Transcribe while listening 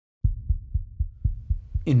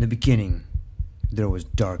In the beginning, there was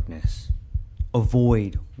darkness, a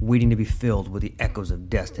void waiting to be filled with the echoes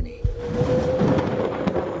of destiny.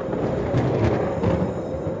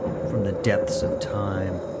 From the depths of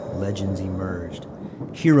time, legends emerged.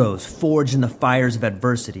 Heroes forged in the fires of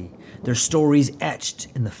adversity, their stories etched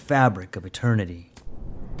in the fabric of eternity.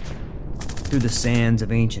 Through the sands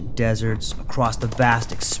of ancient deserts, across the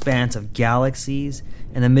vast expanse of galaxies,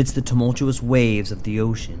 and amidst the tumultuous waves of the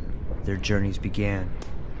ocean, their journeys began.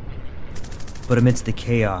 But amidst the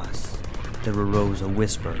chaos, there arose a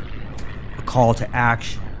whisper, a call to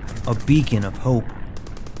action, a beacon of hope.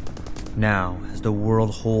 Now, as the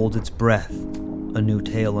world holds its breath, a new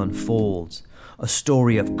tale unfolds, a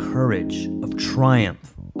story of courage, of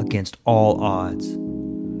triumph against all odds.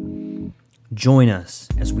 Join us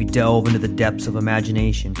as we delve into the depths of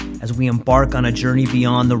imagination, as we embark on a journey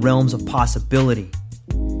beyond the realms of possibility.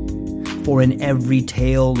 For in every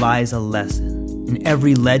tale lies a lesson, in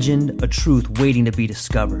every legend a truth waiting to be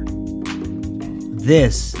discovered.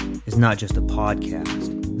 This is not just a podcast.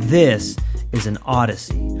 This is an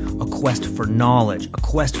odyssey, a quest for knowledge, a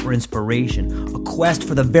quest for inspiration, a quest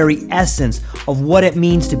for the very essence of what it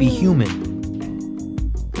means to be human.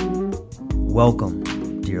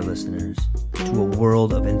 Welcome, dear listeners, to a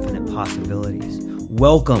world of infinite possibilities.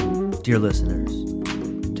 Welcome, dear listeners,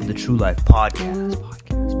 to the True Life Podcast.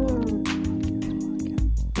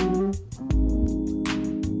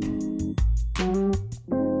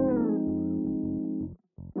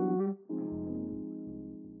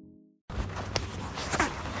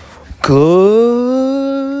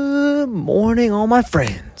 Good morning, all my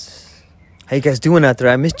friends. How you guys doing out there?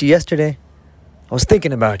 I missed you yesterday. I was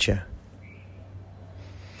thinking about you.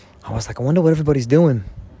 I was like, I wonder what everybody's doing.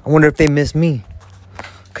 I wonder if they miss me.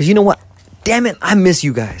 Because you know what? Damn it, I miss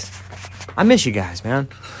you guys. I miss you guys, man.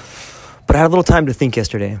 But I had a little time to think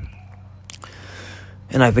yesterday.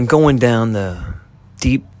 And I've been going down the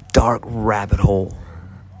deep, dark rabbit hole.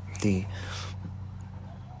 The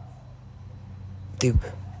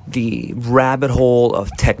rabbit hole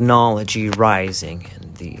of technology rising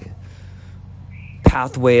and the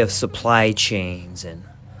pathway of supply chains and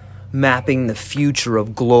mapping the future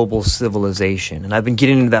of global civilization. And I've been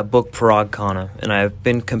getting into that book, Parag Khanna, and I've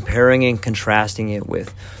been comparing and contrasting it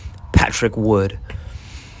with Patrick Wood.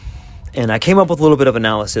 And I came up with a little bit of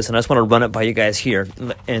analysis, and I just want to run it by you guys here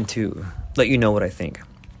and to let you know what I think.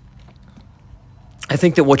 I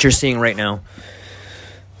think that what you're seeing right now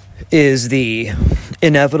is the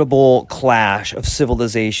inevitable clash of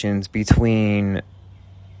civilizations between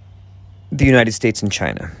the United States and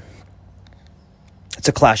China. It's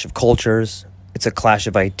a clash of cultures. It's a clash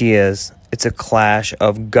of ideas. It's a clash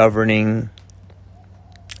of governing.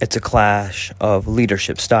 It's a clash of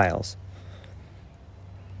leadership styles.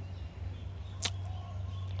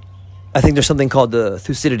 I think there's something called the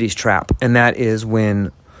Thucydides trap, and that is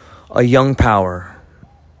when a young power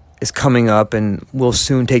is coming up and will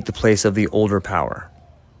soon take the place of the older power,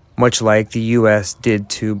 much like the U.S. did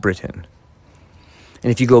to Britain.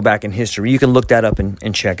 And if you go back in history, you can look that up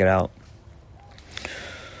and check it out.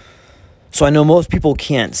 So I know most people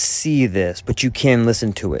can't see this, but you can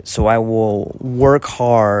listen to it. So I will work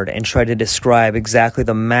hard and try to describe exactly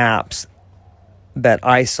the maps that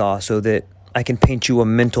I saw so that I can paint you a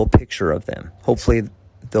mental picture of them. Hopefully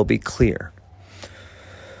they'll be clear.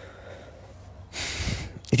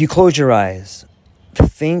 If you close your eyes,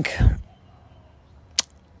 think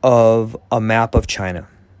of a map of China.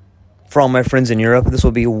 For all my friends in Europe, this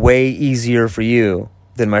will be way easier for you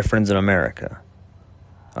than my friends in America.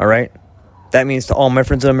 All right? That means to all my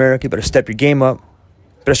friends in America, you better step your game up.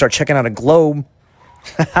 Better start checking out a globe.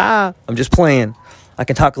 I'm just playing. I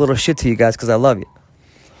can talk a little shit to you guys because I love you.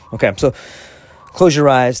 Okay, so close your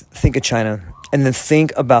eyes, think of China, and then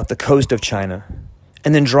think about the coast of China.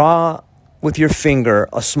 And then draw with your finger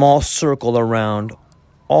a small circle around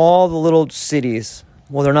all the little cities.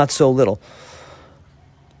 Well, they're not so little.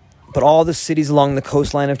 But all the cities along the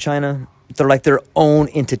coastline of China, they're like their own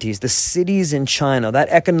entities. The cities in China, that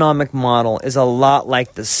economic model is a lot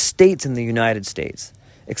like the states in the United States,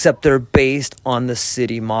 except they're based on the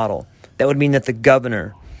city model. That would mean that the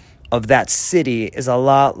governor of that city is a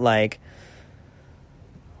lot like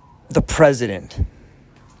the president,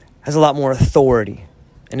 has a lot more authority,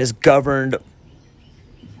 and is governed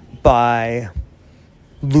by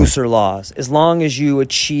looser laws. As long as you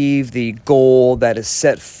achieve the goal that is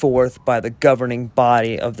set forth by the governing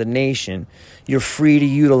body of the nation, you're free to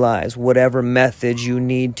utilize whatever methods you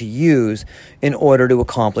need to use in order to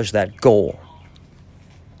accomplish that goal.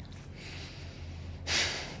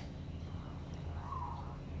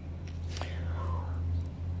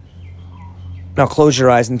 Now close your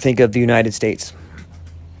eyes and think of the United States.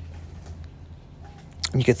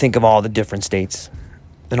 You could think of all the different states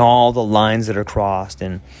and all the lines that are crossed.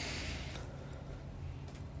 And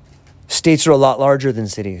states are a lot larger than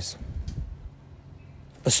cities,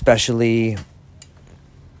 especially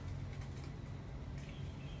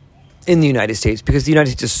in the United States, because the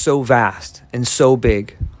United States is so vast and so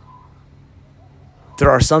big. There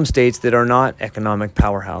are some states that are not economic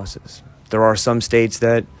powerhouses. There are some states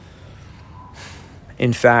that,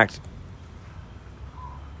 in fact,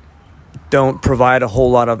 don't provide a whole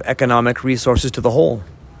lot of economic resources to the whole.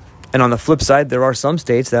 And on the flip side, there are some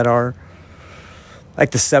states that are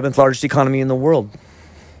like the 7th largest economy in the world.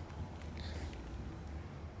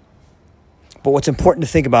 But what's important to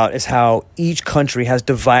think about is how each country has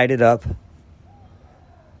divided up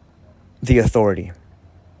the authority.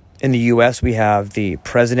 In the U.S., we have the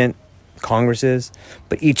president, Congresses,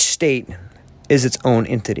 but each state is its own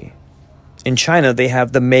entity. In China, they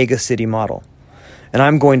have the mega city model. And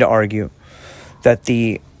I'm going to argue that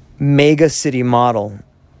the mega city model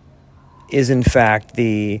is, in fact,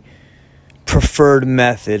 the preferred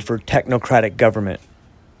method for technocratic government.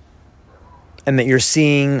 And that you're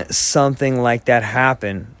seeing something like that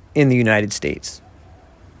happen in the United States.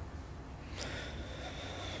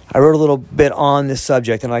 I wrote a little bit on this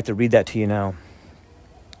subject, and I'd like to read that to you now.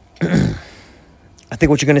 I think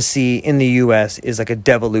what you're going to see in the U.S. is like a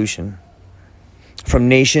devolution from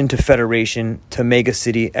nation to federation to mega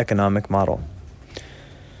city economic model.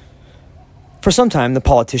 For some time, the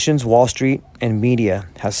politicians, Wall Street, and media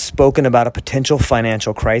has spoken about a potential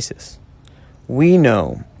financial crisis. We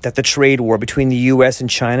know that the trade war between the U.S. and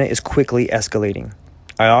China is quickly escalating.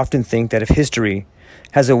 I often think that if history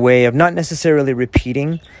has a way of not necessarily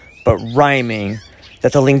repeating, but rhyming,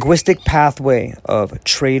 that the linguistic pathway of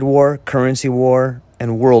trade war, currency war,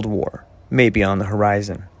 and world war may be on the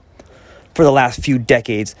horizon. For the last few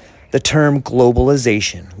decades, the term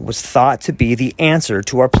globalization was thought to be the answer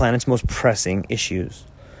to our planet's most pressing issues.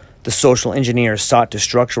 The social engineers sought to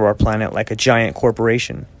structure our planet like a giant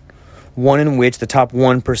corporation, one in which the top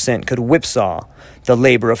 1% could whipsaw the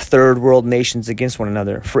labor of third world nations against one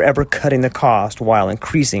another, forever cutting the cost while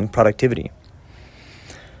increasing productivity.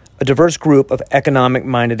 A diverse group of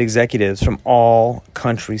economic-minded executives from all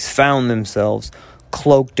countries found themselves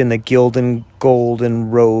cloaked in the gilded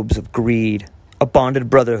golden robes of greed, a bonded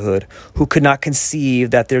brotherhood who could not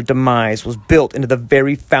conceive that their demise was built into the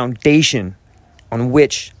very foundation on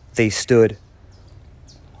which they stood.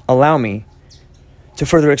 Allow me to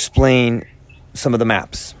further explain some of the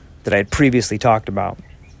maps that I had previously talked about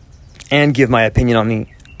and give my opinion on the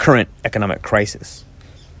current economic crisis.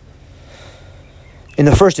 In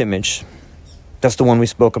the first image, that's the one we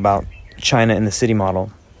spoke about, China and the city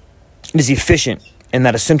model. It is efficient in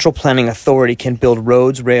that a central planning authority can build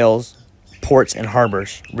roads, rails, ports, and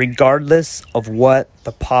harbors, regardless of what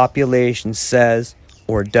the population says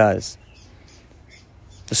or does.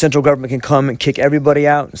 The central government can come and kick everybody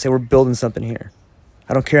out and say, we're building something here.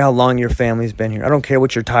 I don't care how long your family's been here. I don't care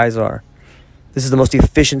what your ties are. This is the most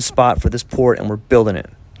efficient spot for this port, and we're building it.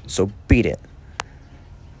 So beat it.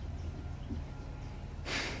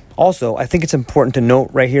 Also, I think it's important to note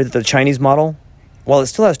right here that the Chinese model, while it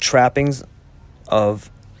still has trappings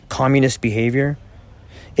of communist behavior,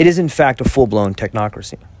 it is in fact a full-blown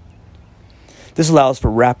technocracy. This allows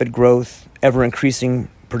for rapid growth, ever-increasing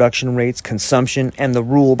production rates, consumption, and the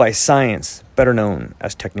rule by science, better known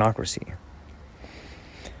as technocracy.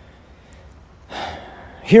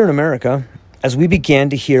 Here in America, as we began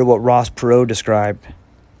to hear what Ross Perot described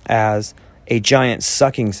as a giant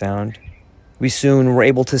sucking sound, we soon were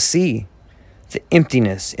able to see the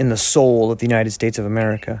emptiness in the soul of the United States of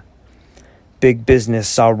America. Big business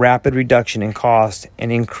saw rapid reduction in cost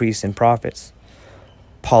and increase in profits.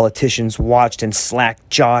 Politicians watched in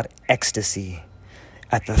slack-jawed ecstasy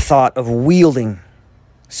at the thought of wielding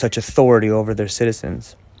such authority over their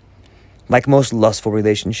citizens. Like most lustful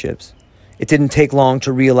relationships, it didn't take long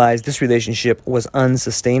to realize this relationship was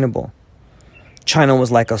unsustainable. China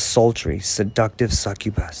was like a sultry, seductive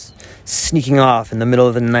succubus, sneaking off in the middle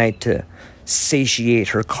of the night to satiate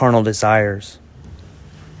her carnal desires.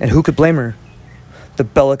 And who could blame her? The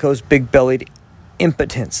bellicose, big-bellied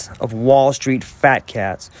impotence of Wall Street fat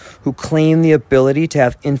cats who claim the ability to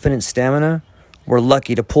have infinite stamina were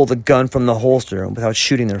lucky to pull the gun from the holster without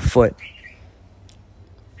shooting their foot.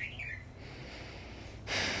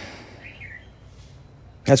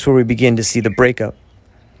 That's where we begin to see the breakup.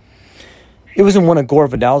 It was in one of Gore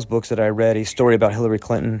Vidal's books that I read a story about Hillary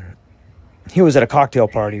Clinton. He was at a cocktail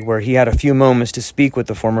party where he had a few moments to speak with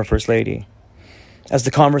the former First Lady. As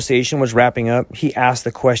the conversation was wrapping up, he asked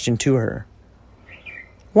the question to her.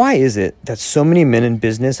 Why is it that so many men in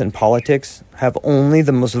business and politics have only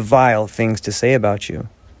the most vile things to say about you?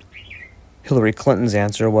 Hillary Clinton's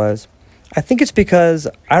answer was, I think it's because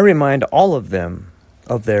I remind all of them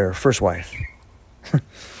of their first wife.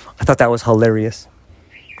 I thought that was hilarious.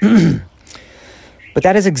 But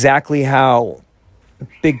that is exactly how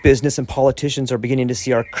big business and politicians are beginning to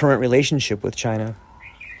see our current relationship with China.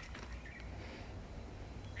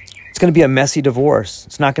 It's going to be a messy divorce.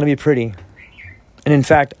 It's not going to be pretty. And in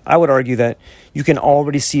fact, I would argue that you can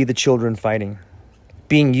already see the children fighting,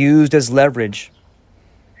 being used as leverage.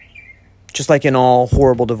 Just like in all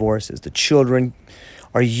horrible divorces, the children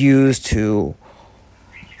are used to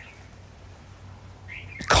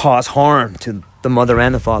cause harm to the mother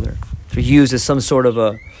and the father. They're used as some sort of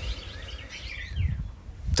a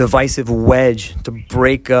divisive wedge to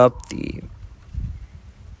break up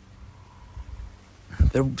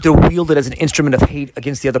they're wielded as an instrument of hate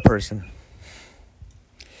against the other person.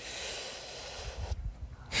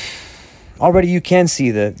 Already you can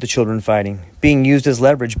see the children fighting, being used as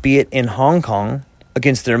leverage, be it in Hong Kong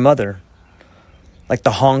against their mother, like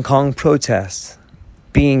the Hong Kong protests,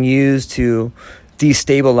 being used to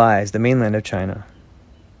destabilize the mainland of China.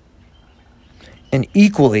 And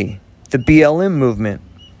equally, the BLM movement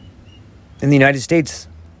in the United States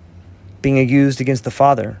being used against the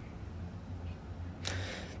father.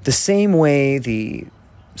 The same way the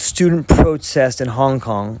student protests in Hong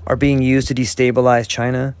Kong are being used to destabilize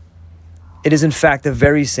China, it is in fact the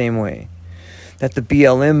very same way that the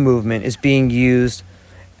BLM movement is being used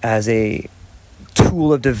as a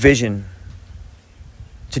tool of division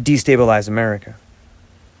to destabilize America.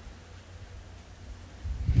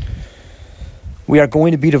 We are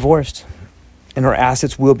going to be divorced, and our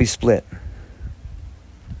assets will be split.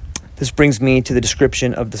 This brings me to the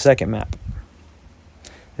description of the second map.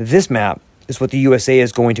 This map is what the USA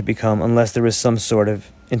is going to become unless there is some sort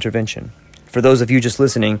of intervention. For those of you just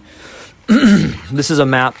listening, this is a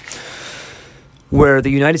map where the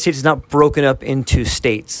United States is not broken up into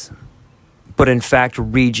states, but in fact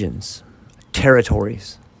regions,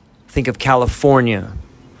 territories. Think of California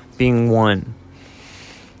being one,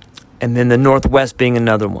 and then the Northwest being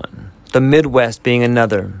another one, the Midwest being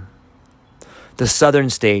another, the southern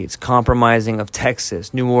states comprising of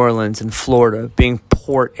Texas, New Orleans, and Florida being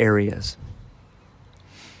port areas.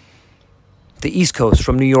 The East Coast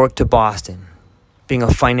from New York to Boston being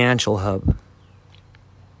a financial hub.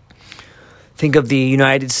 Think of the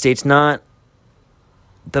United States, not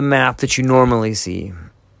the map that you normally see,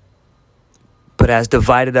 but as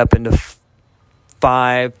divided up into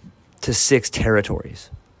 5 to 6 territories,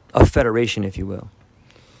 a federation, if you will.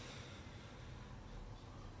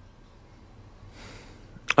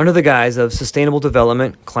 Under the guise of sustainable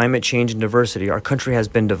development, climate change, and diversity, our country has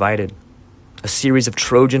been divided. A series of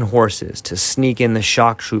Trojan horses to sneak in the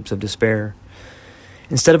shock troops of despair.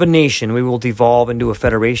 Instead of a nation, we will devolve into a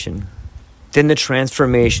federation. Then the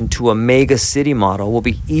transformation to a mega city model will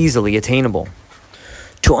be easily attainable.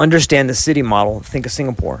 To understand the city model, think of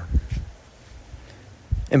Singapore.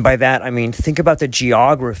 And by that, I mean, think about the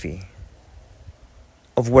geography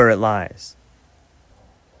of where it lies.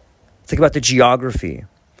 Think about the geography.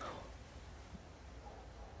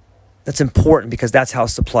 That's important because that's how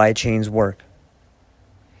supply chains work.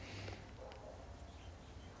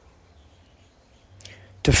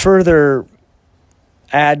 To further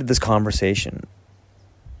add to this conversation,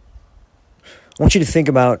 I want you to think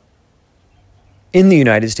about, in the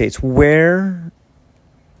United States, where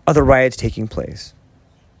are the riots taking place?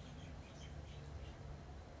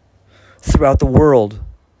 Throughout the world,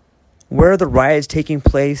 where are the riots taking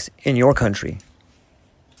place in your country?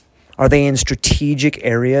 Are they in strategic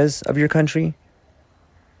areas of your country?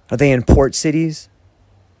 Are they in port cities?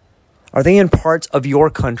 Are they in parts of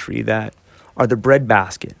your country that are the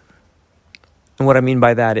breadbasket? And what I mean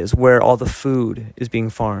by that is where all the food is being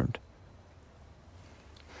farmed.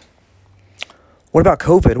 What about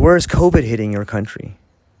COVID? Where is COVID hitting your country?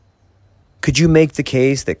 Could you make the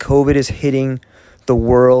case that COVID is hitting the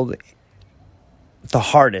world the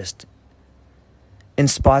hardest in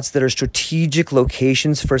spots that are strategic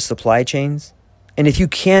locations for supply chains? And if you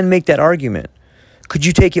can make that argument, could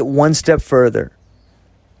you take it one step further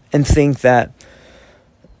and think that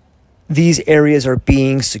these areas are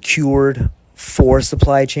being secured for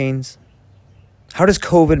supply chains? How does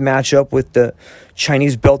COVID match up with the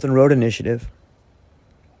Chinese Belt and Road Initiative?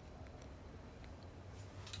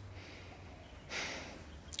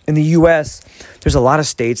 In the U.S., there's a lot of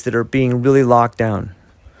states that are being really locked down.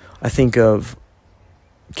 I think of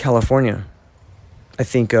California. I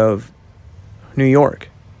think of New York.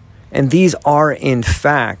 And these are, in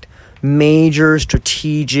fact, major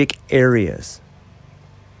strategic areas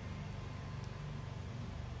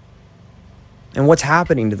And what's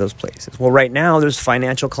happening to those places? Well, right now there's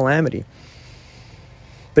financial calamity.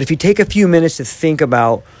 But if you take a few minutes to think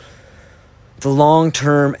about the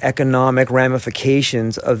long-term economic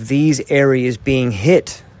ramifications of these areas being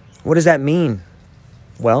hit, what does that mean?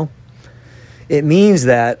 Well, it means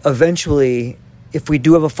that eventually, if we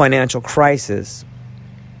do have a financial crisis,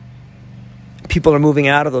 people are moving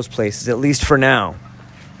out of those places, at least for now.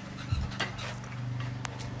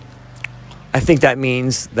 I think that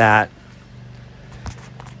means that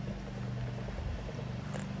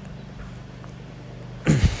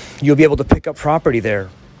you'll be able to pick up property there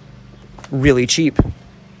really cheap.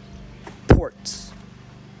 Ports.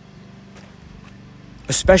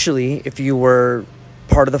 Especially if you were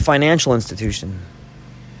part of the financial institution.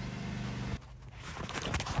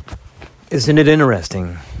 Isn't it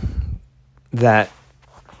interesting that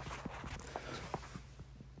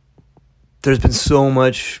there's been so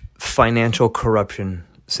much financial corruption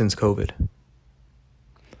since COVID?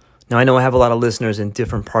 Now, I know I have a lot of listeners in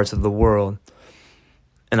different parts of the world,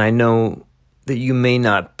 and I know that you may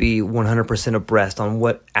not be 100% abreast on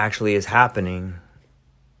what actually is happening,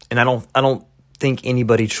 and I don't think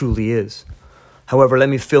anybody truly is. However, let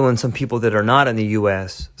me fill in some people that are not in the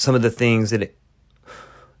U.S. some of the things that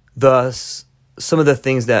us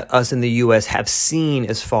in the U.S. have seen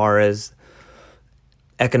as far as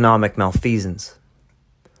economic malfeasance.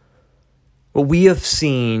 What we have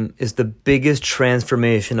seen is the biggest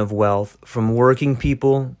transformation of wealth from working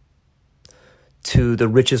people to the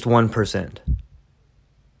richest 1%.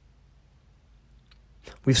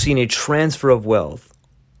 We've seen a transfer of wealth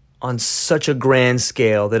on such a grand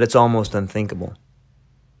scale that it's almost unthinkable.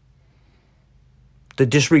 The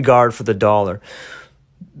disregard for the dollar.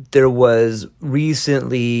 There was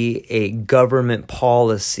recently a government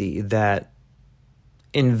policy that,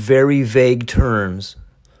 in very vague terms,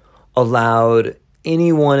 allowed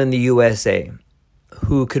anyone in the USA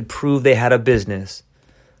who could prove they had a business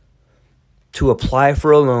to apply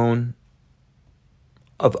for a loan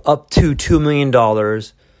of up to $2 million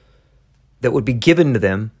that would be given to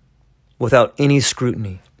them without any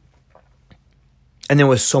scrutiny. And there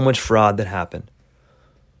was so much fraud that happened.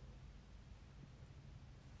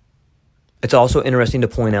 It's also interesting to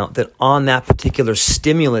point out that on that particular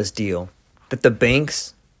stimulus deal, that the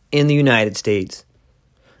banks in the United States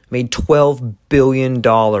made $12 billion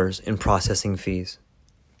in processing fees.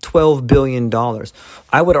 $12 billion.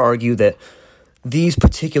 I would argue that these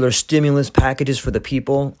particular stimulus packages for the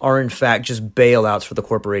people are in fact just bailouts for the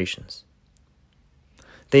corporations.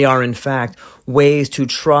 They are in fact ways to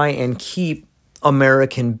try and keep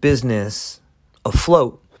American business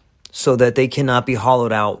afloat so that they cannot be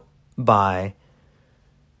hollowed out by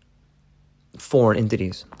foreign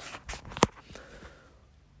entities.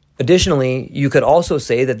 Additionally, you could also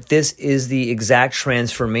say that this is the exact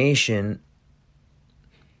transformation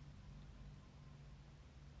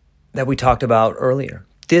that we talked about earlier.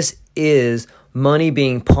 This is money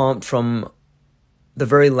being pumped from the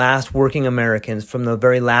very last working Americans, from the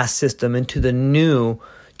very last system into the new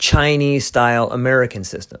Chinese-style American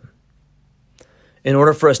system. In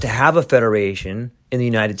order for us to have a federation in the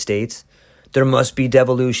United States, there must be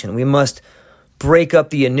devolution. We must break up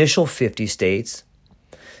the initial 50 states.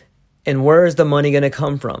 And where is the money going to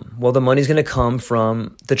come from? Well, the money is going to come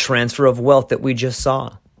from the transfer of wealth that we just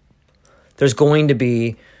saw. There's going to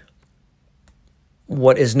be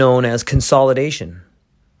what is known as consolidation.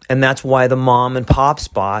 And that's why the mom and pop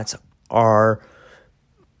spots are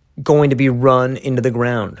going to be run into the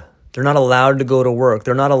ground. They're not allowed to go to work.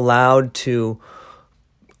 They're not allowed to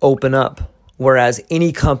open up. Whereas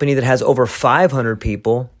any company that has over 500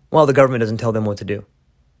 people, well, the government doesn't tell them what to do.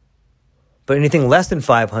 But anything less than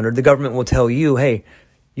 500, the government will tell you, hey,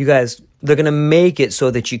 you guys, they're going to make it so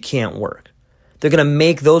that you can't work. They're going to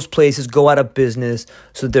make those places go out of business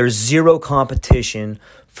so there's zero competition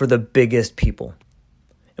for the biggest people.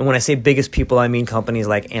 And when I say biggest people, I mean companies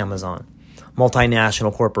like Amazon,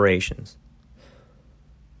 multinational corporations.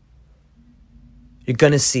 You're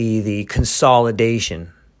going to see the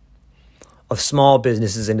consolidation of small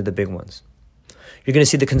businesses into the big ones. You're going to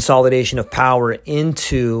see the consolidation of power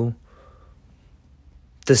into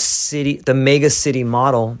the mega city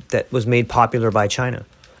model that was made popular by China.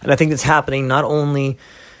 And I think that's happening not only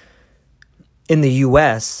in the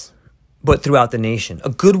U.S., but throughout the nation. A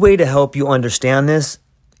good way to help you understand this,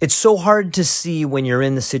 it's so hard to see when you're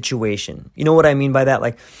in the situation. You know what I mean by that?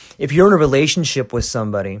 Like, if you're in a relationship with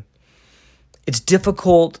somebody, it's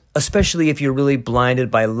difficult, especially if you're really blinded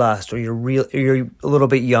by lust, or you're a little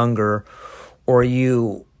bit younger, or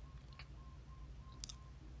your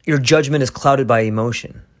judgment is clouded by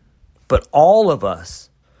emotion. But all of us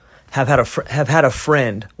have had a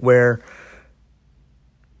friend where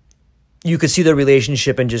you could see their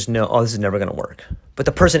relationship and just know, oh, this is never going to work. But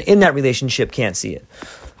the person in that relationship can't see it.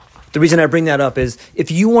 The reason I bring that up is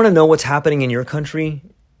if you want to know what's happening in your country,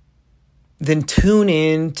 then tune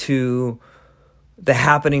in to the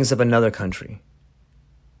happenings of another country.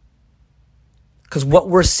 Because what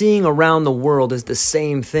we're seeing around the world is the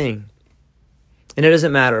same thing. And it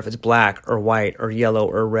doesn't matter if it's black or white or yellow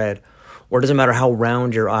or red, or it doesn't matter how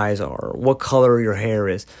round your eyes are, or what color your hair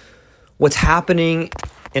is. What's happening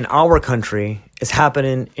in our country is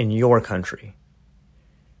happening in your country.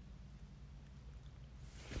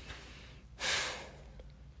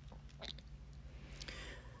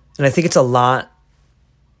 And I think it's a lot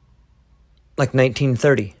like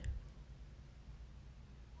 1930.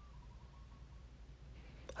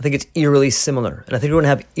 I think it's eerily similar. And I think we're going to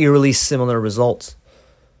have eerily similar results.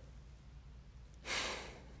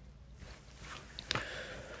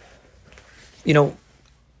 You know,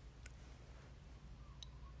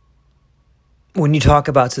 when you talk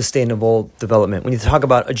about sustainable development, when you talk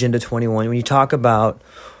about Agenda 21, when you talk about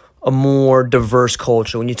a more diverse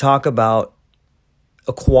culture, when you talk about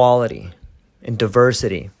equality and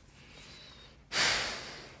diversity,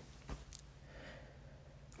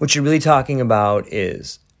 what you're really talking about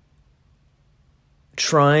is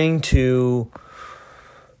trying to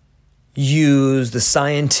use the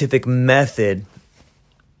scientific method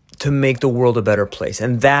to make the world a better place.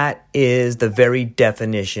 And that is the very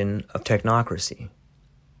definition of technocracy.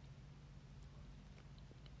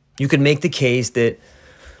 You could make the case that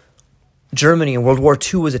Germany in World War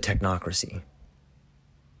II was a technocracy.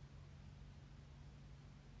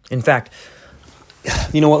 In fact,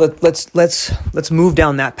 you know what? Let's move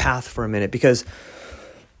down that path for a minute, because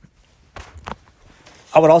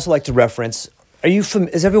I would also like to reference.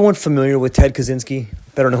 Is everyone familiar with Ted Kaczynski,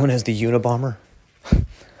 better known as the Unabomber?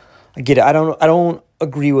 I get it. I don't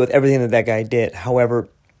agree with everything that guy did. However,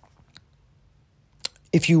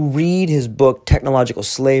 if you read his book Technological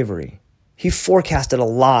Slavery, he forecasted a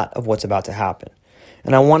lot of what's about to happen,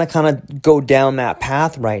 and I want to kind of go down that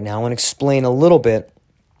path right now and explain a little bit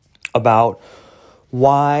about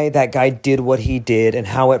why that guy did what he did and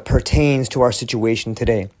how it pertains to our situation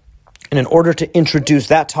today. And in order to introduce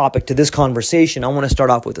that topic to this conversation, I want to start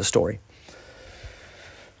off with a story.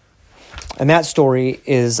 And that story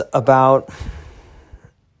is about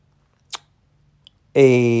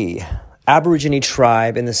a Aborigine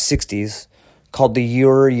tribe in the 60s called the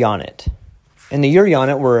Yuryanet. And the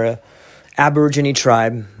Yuryanet were an Aborigine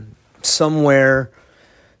tribe somewhere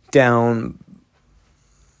down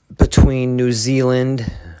between New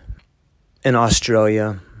Zealand and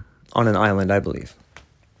Australia on an island, I believe.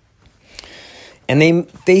 And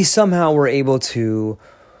they somehow were able to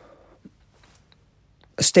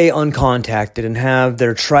stay uncontacted and have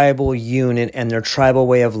their tribal unit and their tribal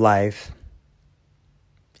way of life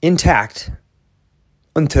intact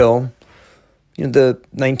until the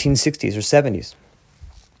 1960s or 70s.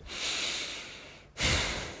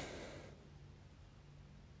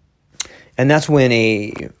 And that's when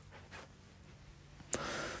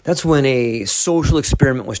a social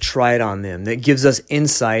experiment was tried on them that gives us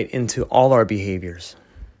insight into all our behaviors.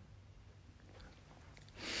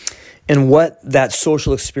 And what that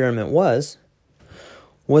social experiment was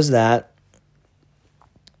that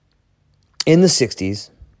in the 60s,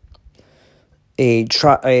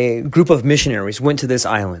 a group of missionaries went to this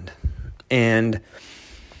island, and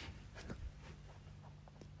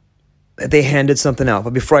they handed something out.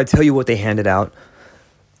 But before I tell you what they handed out,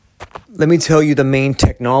 let me tell you the main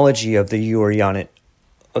technology of the Yuryanet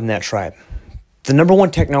of that tribe. The number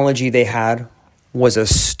one technology they had was a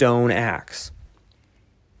stone axe.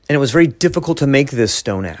 And it was very difficult to make this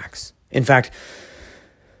stone axe. In fact,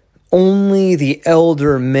 only the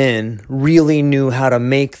elder men really knew how to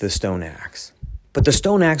make the stone axe. But the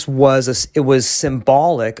stone axe was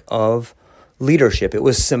symbolic of leadership. It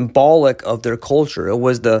was symbolic of their culture. It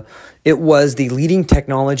was the leading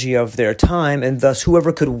technology of their time, and thus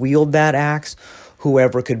whoever could wield that axe,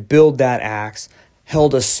 whoever could build that axe,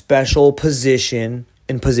 held a special position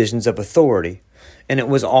in positions of authority. And it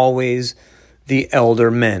was always the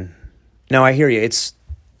elder men. Now I hear you.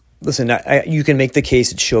 You can make the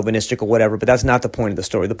case it's chauvinistic or whatever, but that's not the point of the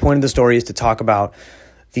story. The point of the story is to talk about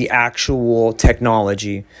the actual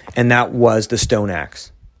technology, and that was the stone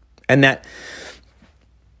axe. And that,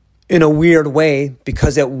 in a weird way,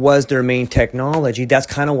 because it was their main technology, that's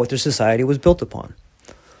kind of what their society was built upon.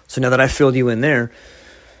 So now that I filled you in there,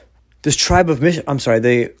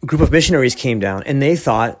 the group of missionaries came down, and they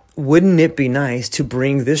thought, wouldn't it be nice to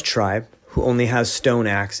bring this tribe, who only has stone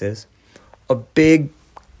axes, a big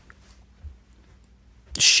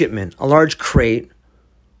shipment, a large crate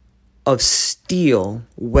of steel,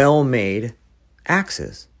 well-made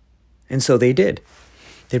axes. And so they did.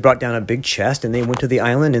 They brought down a big chest and they went to the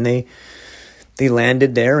island and they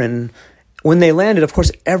landed there. And when they landed, of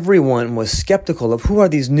course, everyone was skeptical of who are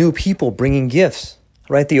these new people bringing gifts,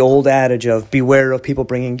 right? The old adage of beware of people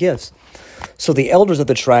bringing gifts. So the elders of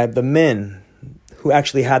the tribe, the men who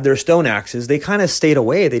actually had their stone axes, they kind of stayed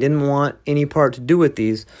away. They didn't want any part to do with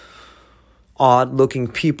these odd-looking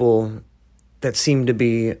people that seemed to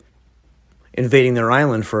be invading their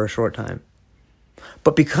island for a short time.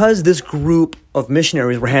 But because this group of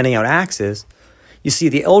missionaries were handing out axes, you see,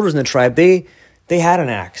 the elders in the tribe, they had an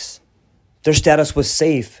axe. Their status was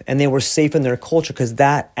safe, and they were safe in their culture because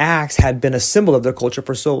that axe had been a symbol of their culture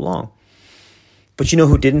for so long. But you know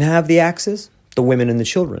who didn't have the axes? The women and the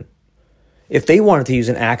children. If they wanted to use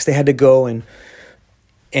an axe, they had to go and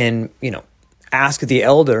ask the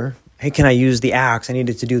elder, hey, can I use the axe? I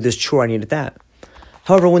needed to do this chore, I needed that.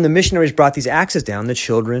 However, when the missionaries brought these axes down, the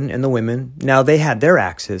children and the women, now they had their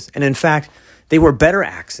axes. And in fact, they were better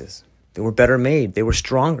axes. They were better made. They were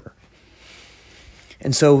stronger.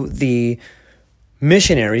 And so the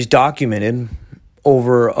missionaries documented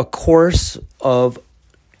over a course of,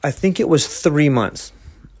 I think it was 3 months,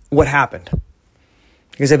 what happened.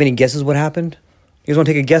 You guys have any guesses what happened? You guys want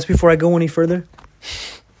to take a guess before I go any further?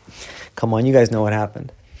 Come on, you guys know what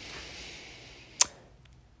happened.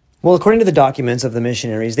 Well, according to the documents of the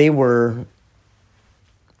missionaries, they were,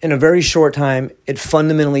 in a very short time, it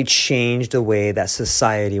fundamentally changed the way that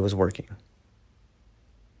society was working.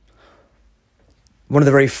 One of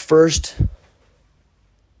the very first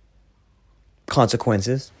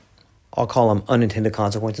consequences, I'll call them unintended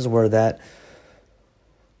consequences, were that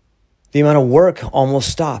the amount of work almost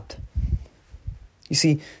stopped. You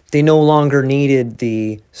see, they no longer needed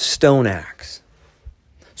the stone axe.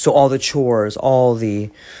 So all the chores, all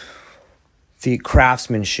the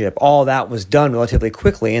craftsmanship, all that was done relatively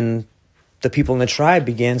quickly, and the people in the tribe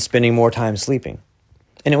began spending more time sleeping.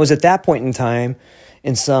 And it was at that point in time,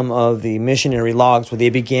 in some of the missionary logs, where they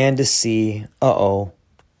began to see, what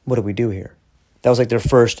do we do here? That was like their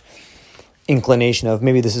first inclination of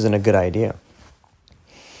maybe this isn't a good idea.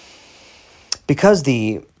 Because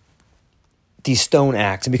the stone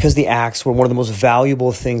axe, and because the axe were one of the most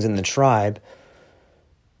valuable things in the tribe,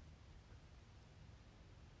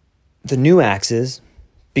 the new axes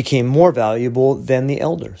became more valuable than the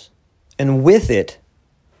elders. And with it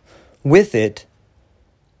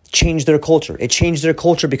changed their culture. It changed their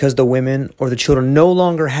culture because the women or the children no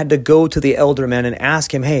longer had to go to the elder man and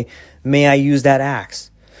ask him, hey, may I use that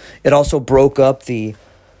axe? It also broke up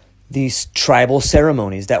these tribal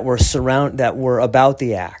ceremonies that were about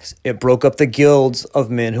the axe. It broke up the guilds of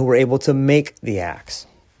men who were able to make the axe.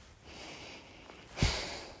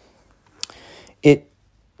 It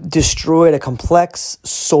destroyed a complex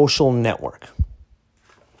social network.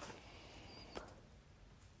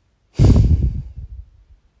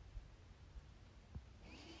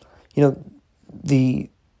 You know,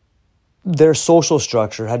 their social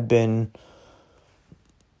structure had been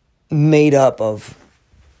made up of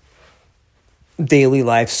daily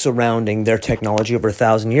life surrounding their technology over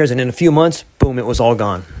 1,000 years. And in a few months, boom, it was all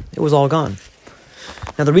gone. It was all gone.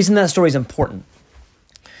 Now, the reason that story is important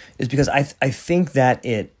is because I think that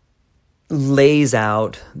it lays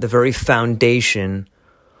out the very foundation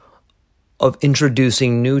of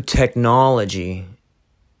introducing new technology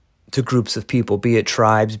to groups of people, be it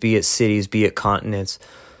tribes, be it cities, be it continents.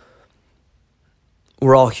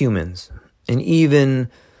 We're all humans. And even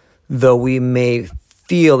though we may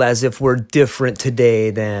feel as if we're different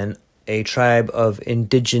today than a tribe of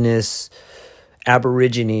indigenous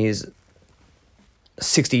aborigines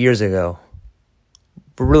 60 years ago,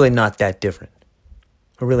 we're really not that different.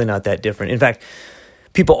 We're really not that different. In fact,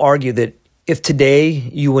 people argue that if today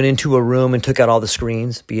you went into a room and took out all the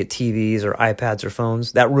screens, be it TVs or iPads or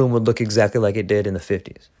phones, that room would look exactly like it did in the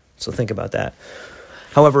 50s. So think about that.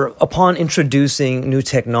 However, upon introducing new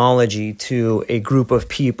technology to a group of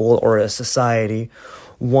people or a society,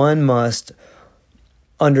 one must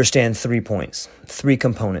understand 3 points, 3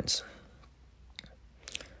 components: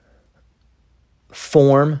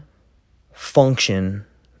 form, function,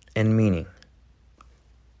 and meaning.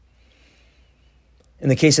 In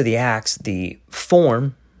the case of the axe, the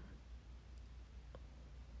form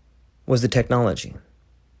was the technology.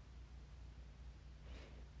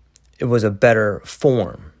 It was a better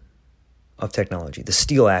form of technology, the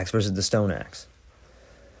steel axe versus the stone axe.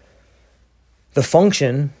 The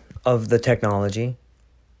function of the technology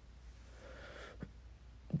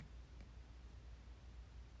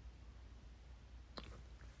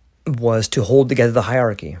was to hold together the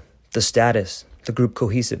hierarchy, the status, the group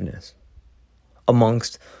cohesiveness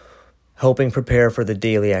amongst helping prepare for the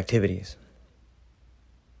daily activities.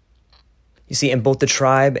 You see, in both the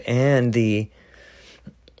tribe and the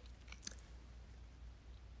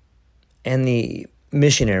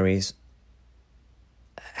missionaries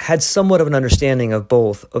had somewhat of an understanding of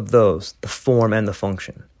both of those, the form and the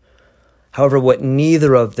function. However, what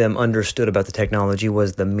neither of them understood about the technology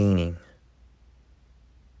was the meaning.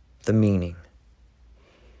 The meaning.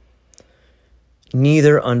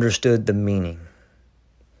 Neither understood the meaning.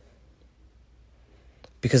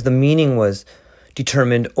 Because the meaning was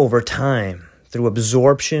determined over time through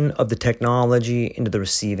absorption of the technology into the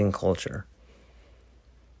receiving culture.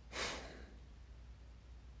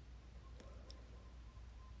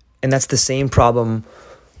 And that's the same problem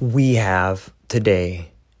we have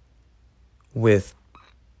today with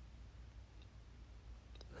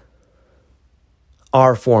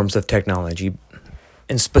our forms of technology.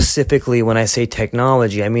 And specifically, when I say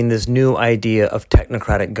technology, I mean this new idea of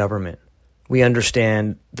technocratic government. We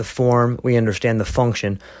understand the form, we understand the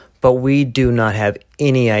function, but we do not have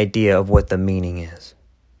any idea of what the meaning is.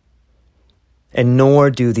 And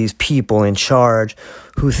nor do these people in charge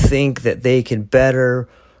who think that they can better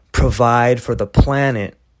provide for the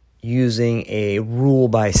planet using a rule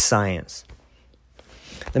by science.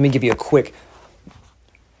 Let me give you a quick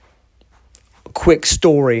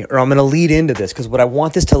story, or I'm going to lead into this, because what I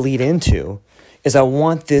want this to lead into is I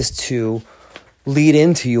want this to lead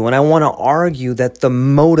into you, and I want to argue that the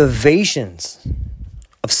motivations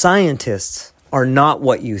of scientists are not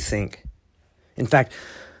what you think. In fact,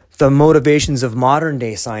 the motivations of modern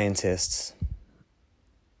day scientists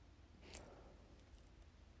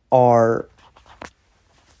are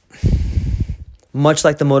much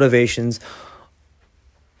like the motivations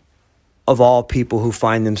of all people who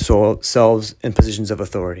find themselves in positions of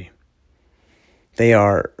authority. They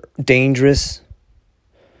are dangerous.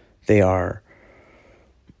 They are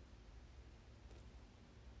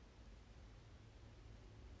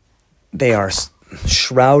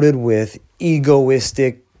shrouded with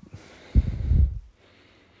egoistic,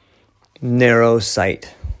 narrow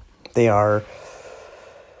sight. They are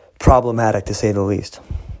problematic, to say the least.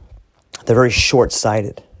 They're very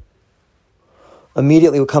short-sighted.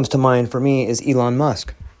 Immediately what comes to mind for me is Elon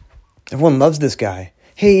Musk. Everyone loves this guy.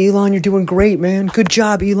 Hey, Elon, you're doing great, man. Good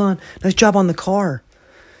job, Elon. Nice job on the car.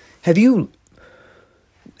 Have you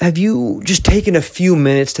just taken a few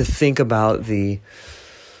minutes to think about the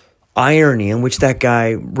irony in which that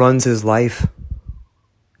guy runs his life?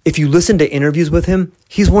 If you listen to interviews with him,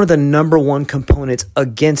 he's one of the number one components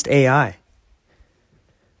against AI.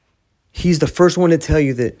 He's the first one to tell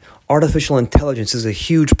you that artificial intelligence is a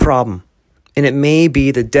huge problem, and it may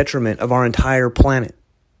be the detriment of our entire planet.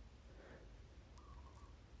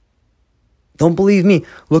 Don't believe me?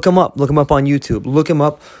 Look him up. Look him up on YouTube. Look him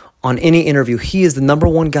up on any interview. He is the number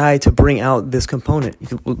one guy to bring out this component. You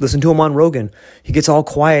can listen to him on Rogan. He gets all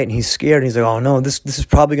quiet and he's scared. And he's like, oh no, this is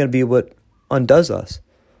probably going to be what undoes us.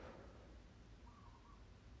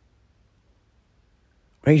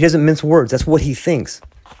 Right? He doesn't mince words. That's what he thinks.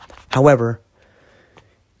 However,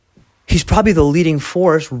 he's probably the leading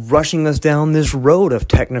force rushing us down this road of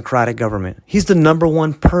technocratic government. He's the number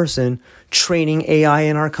one person training AI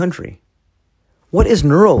in our country. What is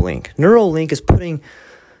Neuralink? Neuralink is putting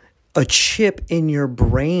a chip in your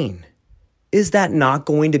brain. Is that not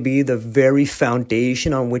going to be the very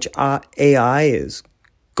foundation on which AI is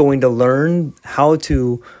going to learn how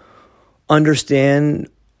to understand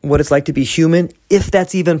what it's like to be human, if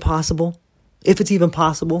that's even possible? If it's even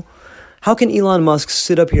possible? How can Elon Musk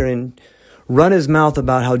sit up here and run his mouth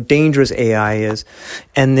about how dangerous AI is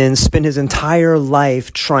and then spend his entire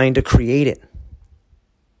life trying to create it?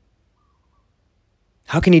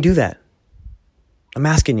 How can he do that? I'm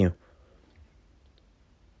asking you.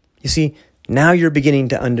 You see, now you're beginning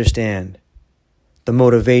to understand the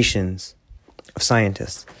motivations of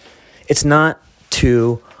scientists. It's not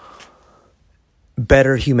to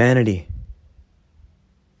better humanity.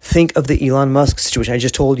 Think of the Elon Musk situation I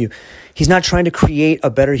just told you. He's not trying to create a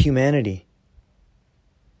better humanity.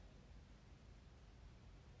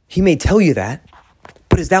 He may tell you that,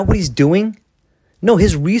 but is that what he's doing? No,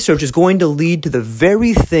 his research is going to lead to the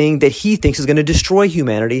very thing that he thinks is going to destroy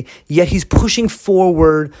humanity, yet he's pushing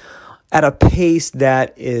forward at a pace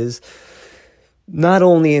that is not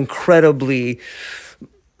only incredibly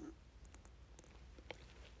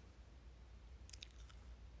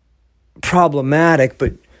problematic,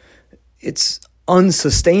 but it's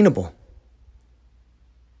unsustainable.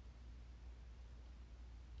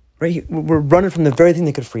 Right? We're running from the very thing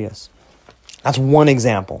that could free us. That's one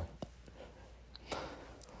example.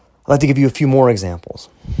 I'd like to give you a few more examples.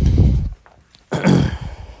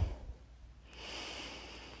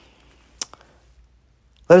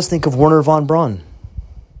 Let us think of Wernher von Braun.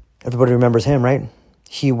 Everybody remembers him, right?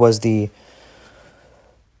 He was the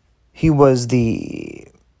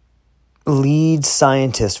lead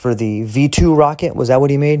scientist for the V2 rocket. Was that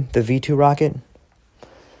what he made? The V2 rocket?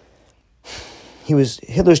 He was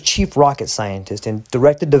Hitler's chief rocket scientist and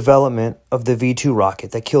directed development of the V2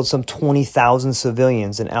 rocket that killed some 20,000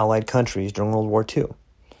 civilians in Allied countries during World War II.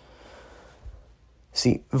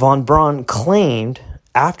 See, von Braun claimed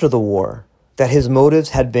after the war that his motives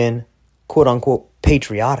had been, quote-unquote,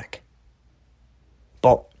 patriotic.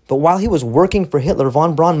 But while he was working for Hitler,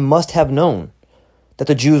 von Braun must have known that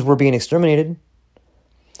the Jews were being exterminated,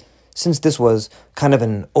 since this was kind of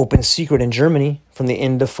an open secret in Germany from the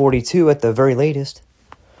end of 42 at the very latest.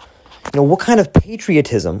 What kind of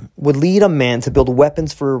patriotism would lead a man to build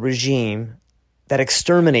weapons for a regime that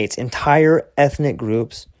exterminates entire ethnic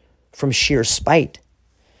groups from sheer spite?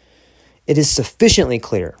 It is sufficiently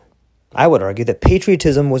clear, I would argue, that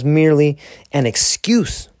patriotism was merely an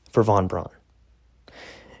excuse for von Braun,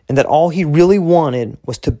 and that all he really wanted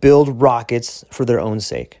was to build rockets for their own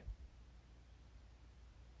sake.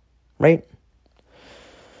 Right?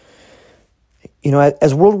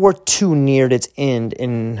 As World War II neared its end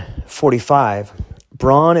in 45,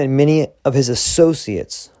 Braun and many of his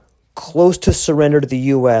associates close to surrender to the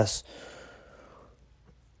U.S.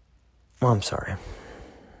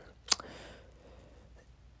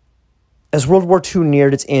 As World War II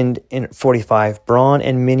neared its end in 45, Braun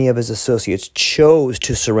and many of his associates chose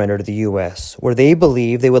to surrender to the U.S., where they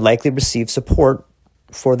believed they would likely receive support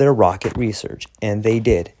for their rocket research. And they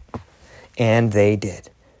did. And they did.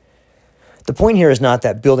 The point here is not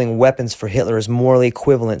that building weapons for Hitler is morally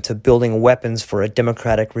equivalent to building weapons for a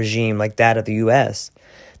democratic regime like that of the U.S.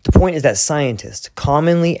 The point is that scientists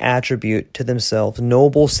commonly attribute to themselves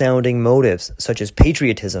noble-sounding motives, such as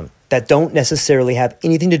patriotism, that don't necessarily have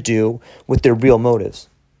anything to do with their real motives.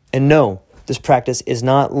 And no, this practice is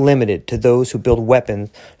not limited to those who build weapons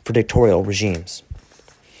for dictatorial regimes.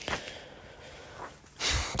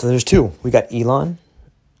 So there's two. We got Elon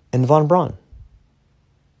and von Braun.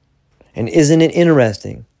 And isn't it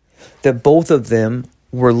interesting that both of them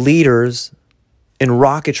were leaders in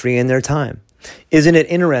rocketry in their time? Isn't it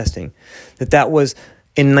interesting that that was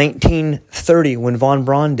in 1930 when von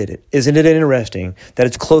Braun did it? Isn't it interesting that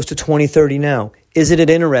it's close to 2030 now? Isn't it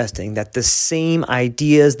interesting that the same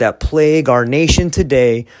ideas that plague our nation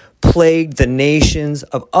today plagued the nations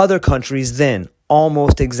of other countries then,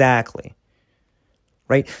 almost exactly?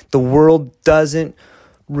 Right? The world doesn't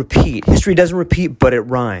repeat. History doesn't repeat, but it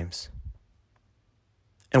rhymes.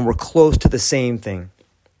 And we're close to the same thing.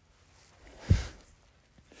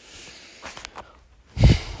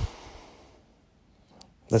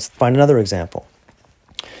 Let's find another example.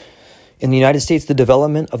 In the United States, the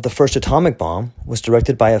development of the first atomic bomb was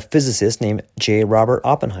directed by a physicist named J. Robert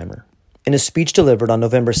Oppenheimer. In a speech delivered on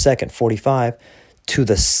November 2nd, 1945, to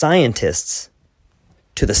the scientists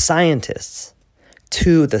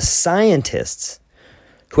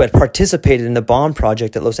who had participated in the bomb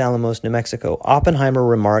project at Los Alamos, New Mexico, Oppenheimer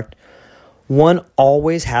remarked, "One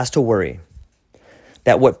always has to worry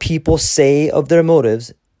that what people say of their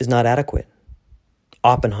motives is not adequate."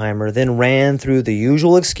 Oppenheimer then ran through the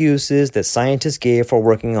usual excuses that scientists gave for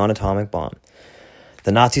working on atomic bomb.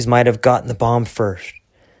 The Nazis might have gotten the bomb first.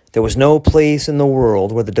 There was no place in the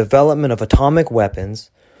world where the development of atomic weapons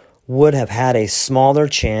would have had a smaller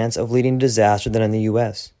chance of leading to disaster than in the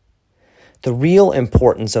U.S. The real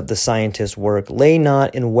importance of the scientists' work lay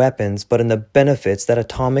not in weapons, but in the benefits that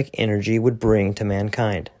atomic energy would bring to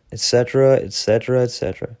mankind, etc., etc.,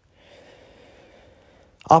 etc.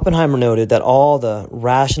 Oppenheimer noted that all the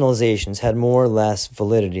rationalizations had more or less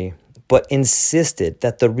validity, but insisted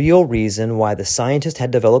that the real reason why the scientists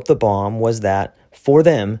had developed the bomb was that, for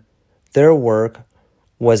them, their work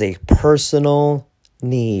was a personal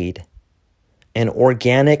need, an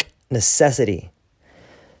organic necessity.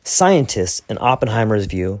 Scientists, in Oppenheimer's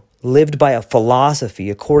view, lived by a philosophy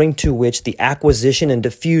according to which the acquisition and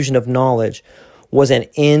diffusion of knowledge was an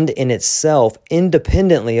end in itself,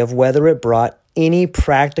 independently of whether it brought any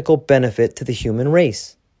practical benefit to the human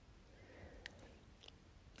race.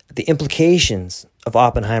 The implications of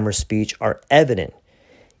Oppenheimer's speech are evident,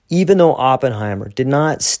 even though Oppenheimer did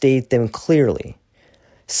not state them clearly.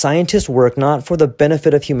 Scientists work not for the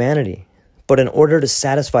benefit of humanity, but in order to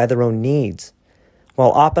satisfy their own needs.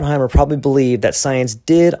 While Oppenheimer probably believed that science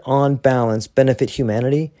did, on balance, benefit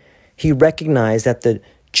humanity, he recognized that the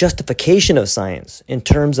justification of science in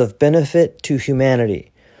terms of benefit to humanity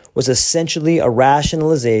was essentially a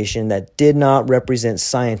rationalization that did not represent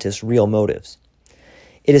scientists' real motives.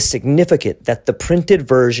 It is significant that the printed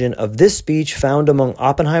version of this speech found among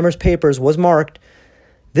Oppenheimer's papers was marked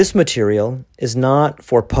This material is not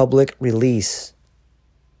for public release.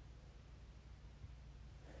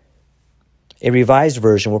 A revised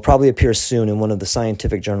version will probably appear soon in one of the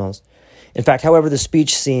scientific journals. In fact, however, the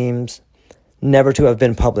speech seems never to have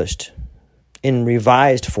been published in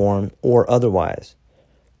revised form or otherwise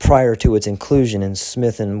prior to its inclusion in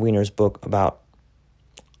Smith and Weiner's book about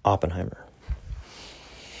Oppenheimer.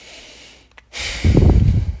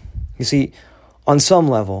 You see, on some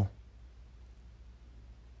level,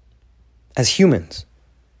 as humans,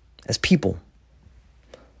 as people,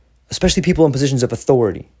 especially people in positions of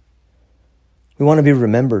authority, we want to be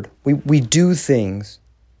remembered. We do things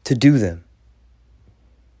to do them.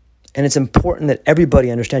 And it's important that everybody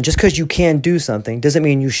understand, just because you can do something doesn't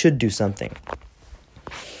mean you should do something.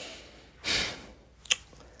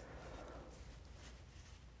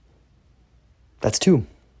 That's two.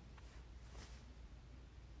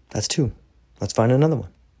 Let's find another one.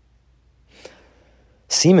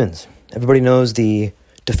 Siemens. Everybody knows the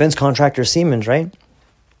defense contractor Siemens, right?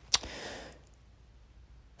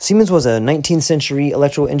 Siemens was a 19th century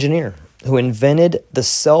electrical engineer who invented the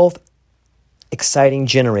self-exciting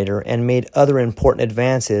generator and made other important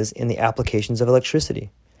advances in the applications of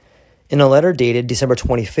electricity. In a letter dated December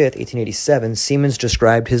 25th, 1887, Siemens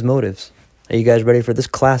described his motives. Are you guys ready for this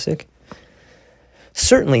classic?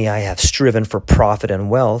 Certainly I have striven for profit and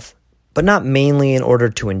wealth, but not mainly in order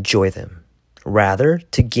to enjoy them. Rather,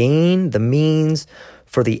 to gain the means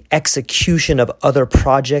for the execution of other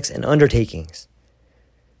projects and undertakings,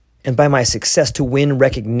 and by my success to win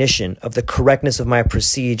recognition of the correctness of my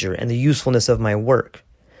procedure and the usefulness of my work.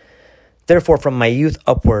 Therefore, from my youth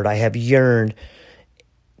upward, I have yearned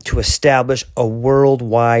to establish a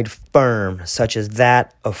worldwide firm such as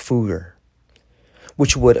that of Fugger,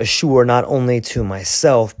 which would assure not only to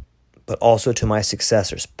myself, but also to my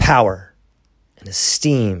successors, power and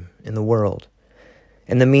esteem in the world,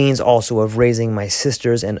 and the means also of raising my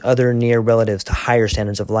sisters and other near relatives to higher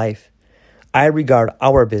standards of life. I regard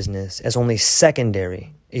our business as only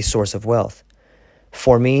secondary a source of wealth.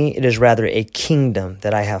 For me, it is rather a kingdom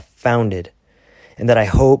that I have founded and that I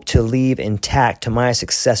hope to leave intact to my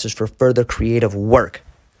successors for further creative work.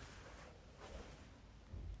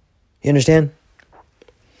 You understand?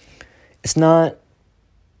 It's not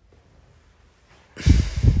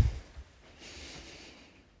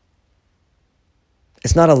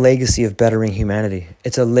a legacy of bettering humanity.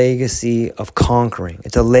 It's a legacy of conquering.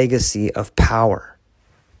 It's a legacy of power.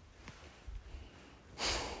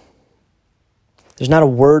 There's not a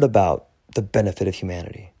word about the benefit of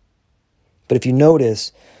humanity. But if you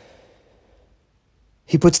notice,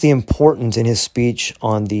 he puts the importance in his speech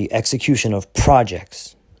on the execution of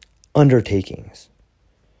projects, undertakings,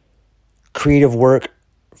 creative work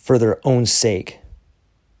for their own sake.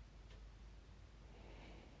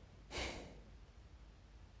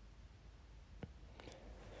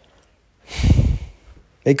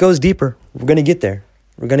 It goes deeper. We're going to get there.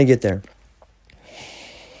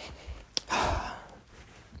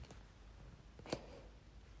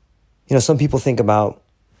 You know, some people think about,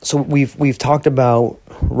 so we've talked about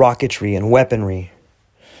rocketry and weaponry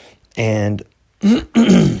and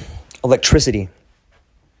electricity.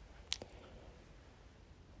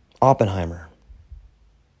 Oppenheimer.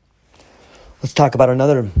 Let's talk about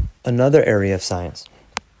another area of science.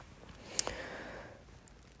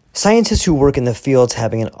 Scientists who work in the fields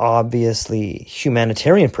having an obviously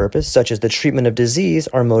humanitarian purpose, such as the treatment of disease,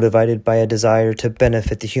 are motivated by a desire to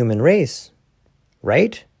benefit the human race,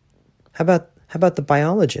 right? How about the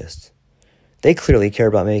biologists? They clearly care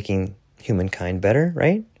about making humankind better,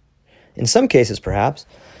 right? In some cases, perhaps,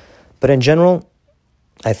 but in general,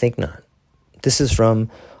 I think not. This is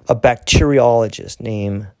from a bacteriologist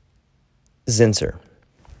named Zinsser.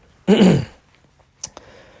 And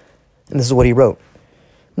this is what he wrote.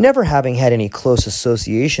 Never having had any close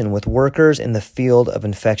association with workers in the field of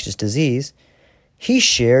infectious disease, he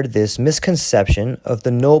shared this misconception of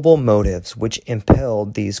the noble motives which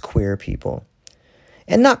impelled these queer people.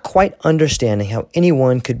 And not quite understanding how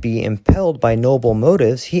anyone could be impelled by noble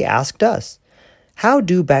motives, he asked us, how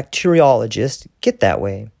do bacteriologists get that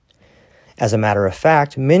way? As a matter of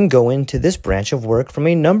fact, men go into this branch of work from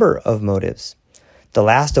a number of motives, the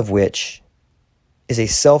last of which is a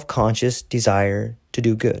self-conscious desire to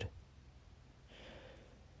do good.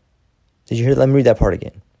 Did you hear that? Let me read that part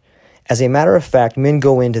again. As a matter of fact, men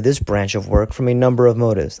go into this branch of work from a number of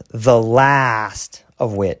motives, the last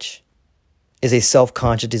of which is a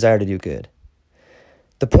self-conscious desire to do good.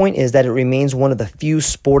 The point is that it remains one of the few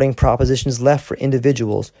sporting propositions left for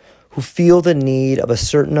individuals who feel the need of a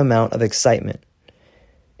certain amount of excitement.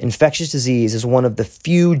 Infectious disease is one of the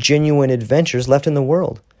few genuine adventures left in the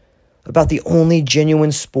world. about the only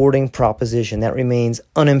genuine sporting proposition that remains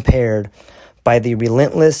unimpaired by the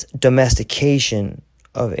relentless domestication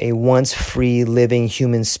of a once free living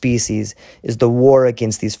human species is the war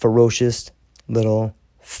against these ferocious little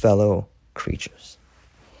fellow creatures.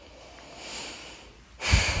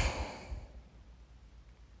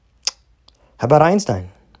 How about Einstein?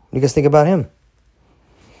 What do you guys think about him?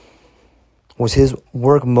 Was his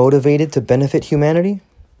work motivated to benefit humanity?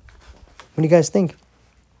 What do you guys think?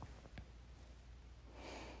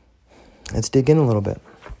 Let's dig in a little bit.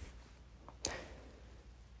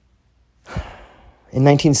 In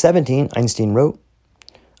 1917, Einstein wrote,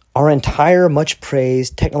 "Our entire much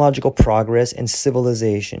praised technological progress and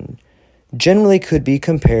civilization generally could be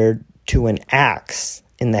compared to an axe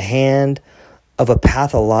in the hand of a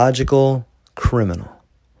pathological criminal."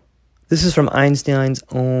 This is from Einstein's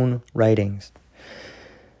own writings.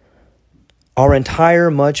 Our entire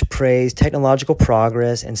much praised technological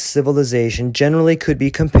progress and civilization generally could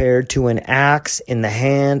be compared to an axe in the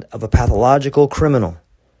hand of a pathological criminal.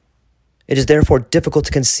 It is therefore difficult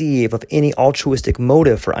to conceive of any altruistic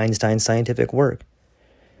motive for Einstein's scientific work.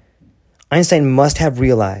 Einstein must have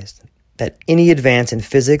realized that any advance in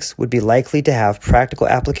physics would be likely to have practical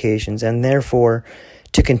applications, and therefore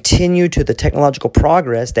to continue to the technological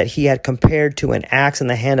progress that he had compared to an axe in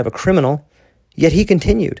the hand of a criminal, yet he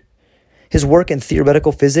continued his work in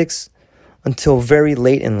theoretical physics until very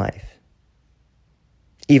late in life,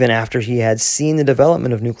 even after he had seen the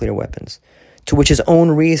development of nuclear weapons, to which his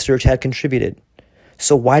own research had contributed.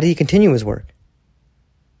 So why did he continue his work?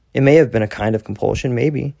 It may have been a kind of compulsion,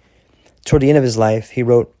 maybe. Toward the end of his life, he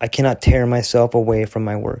wrote, "I cannot tear myself away from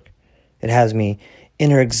my work. It has me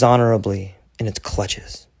inexorably in its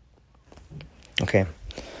clutches." Okay,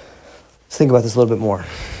 let's think about this a little bit more.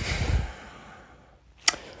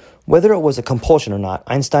 Whether it was a compulsion or not,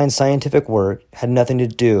 Einstein's scientific work had nothing to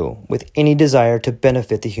do with any desire to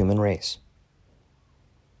benefit the human race.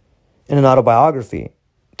 In an autobiography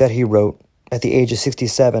that he wrote at the age of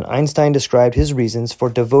 67, Einstein described his reasons for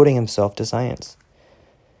devoting himself to science.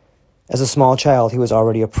 As a small child, he was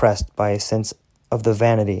already oppressed by a sense of the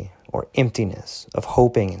vanity or emptiness of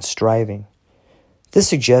hoping and striving. This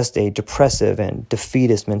suggests a depressive and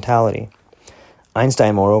defeatist mentality.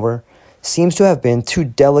 Einstein, moreover, seems to have been too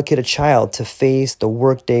delicate a child to face the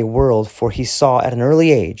workday world, for he saw at an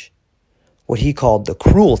early age what he called the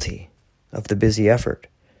cruelty of the busy effort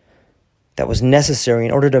that was necessary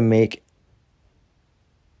in order to make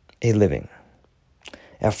a living.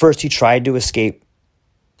 At first, he tried to escape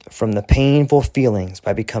from the painful feelings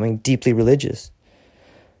by becoming deeply religious.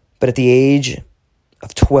 But at the age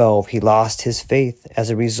of 12, he lost his faith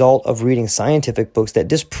as a result of reading scientific books that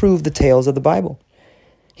disproved the tales of the Bible.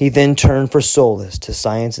 He then turned for solace to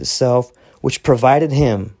science itself, which provided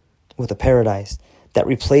him with a paradise that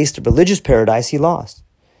replaced the religious paradise he lost.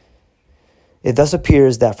 It thus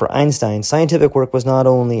appears that for Einstein, scientific work was not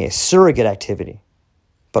only a surrogate activity,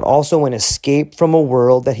 but also an escape from a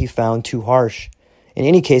world that he found too harsh. In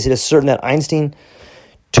any case, it is certain that Einstein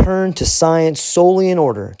turned to science solely in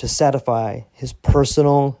order to satisfy his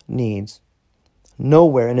personal needs.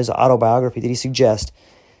 Nowhere in his autobiography did he suggest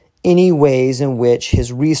any ways in which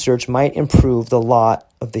his research might improve the lot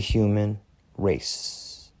of the human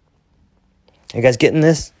race. Are you guys getting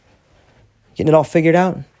this? Getting it all figured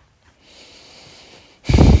out?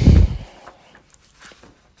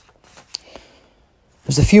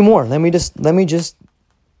 There's a few more. Let me just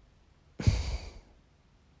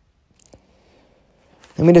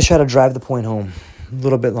try to drive the point home a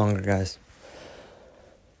little bit longer, guys.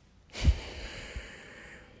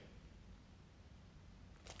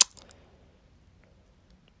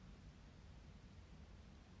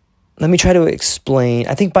 Let me try to explain.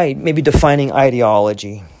 I think by maybe defining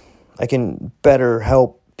ideology, I can better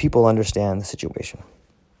help people understand the situation.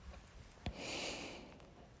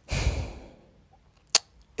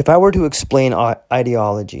 If I were to explain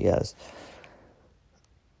ideology as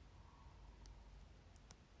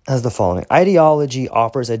the following. Ideology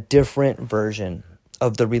offers a different version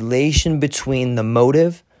of the relation between the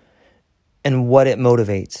motive and what it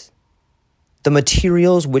motivates. The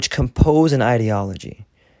materials which compose an ideology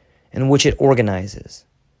and which it organizes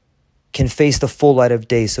can face the full light of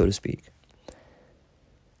day, so to speak.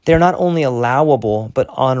 They are not only allowable, but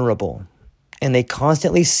honorable, and they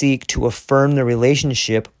constantly seek to affirm the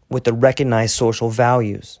relationship with the recognized social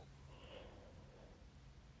values.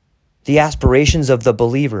 The aspirations of the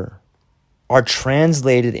believer are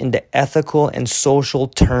translated into ethical and social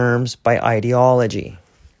terms by ideology.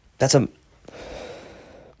 That's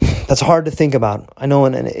hard to think about. I know,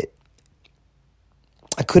 and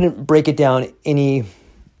I couldn't break it down any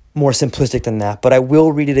more simplistic than that, but I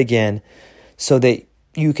will read it again so that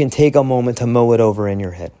you can take a moment to mull it over in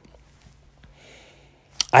your head.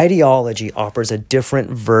 Ideology offers a different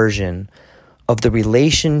version of the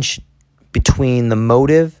relationship between the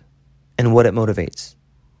motive and what it motivates.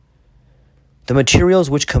 The materials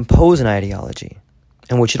which compose an ideology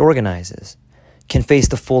and which it organizes can face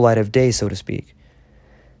the full light of day, so to speak.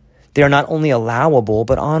 They are not only allowable,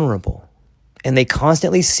 but honorable, and they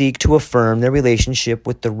constantly seek to affirm their relationship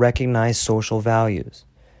with the recognized social values.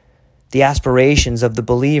 The aspirations of the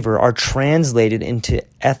believer are translated into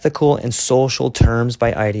ethical and social terms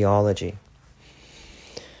by ideology.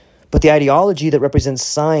 But the ideology that represents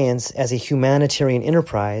science as a humanitarian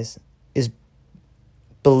enterprise is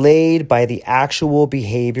belayed by the actual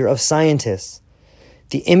behavior of scientists.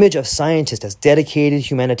 The image of scientists as dedicated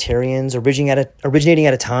humanitarians originating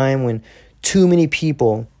at a time when too many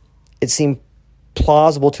people, it seemed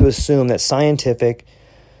plausible to assume that scientific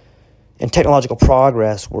and technological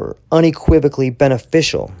progress were unequivocally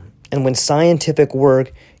beneficial, and when scientific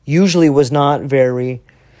work usually was not very,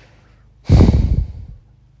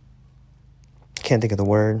 can't think of the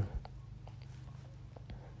word,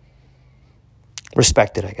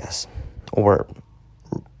 respected, I guess, or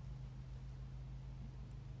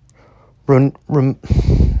I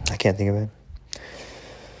can't think of it.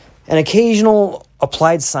 An occasional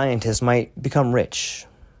applied scientist might become rich.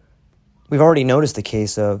 We've already noticed the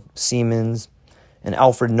case of Siemens and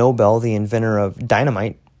Alfred Nobel, the inventor of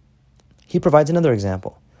dynamite. He provides another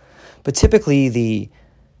example. But typically, the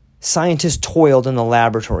scientist toiled in the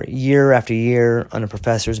laboratory year after year on a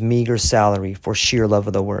professor's meager salary for sheer love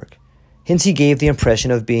of the work. Hence, he gave the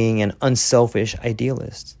impression of being an unselfish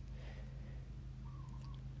idealist.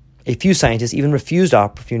 A few scientists even refused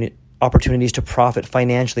opportunities to profit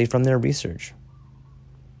financially from their research.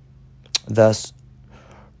 Thus,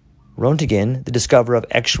 Röntgen, the discoverer of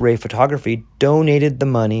X-ray photography, donated the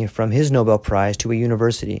money from his Nobel Prize to a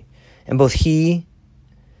university, and both he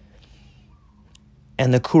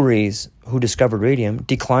and the Curies, who discovered radium,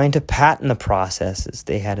 declined to patent the processes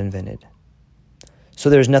they had invented. So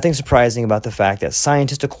there's nothing surprising about the fact that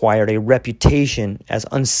scientists acquired a reputation as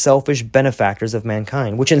unselfish benefactors of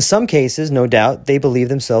mankind, which in some cases, no doubt, they believe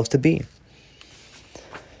themselves to be.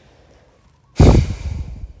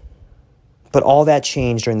 But all that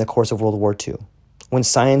changed during the course of World War II, when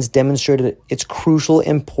science demonstrated its crucial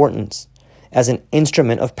importance as an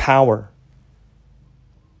instrument of power.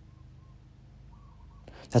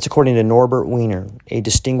 That's according to Norbert Wiener, a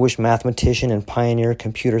distinguished mathematician and pioneer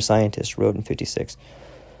computer scientist, wrote in 1956.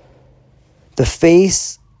 The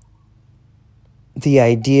face, the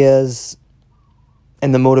ideas,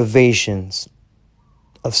 and the motivations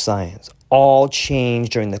of science all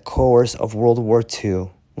changed during the course of World War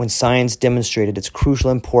II, when science demonstrated its crucial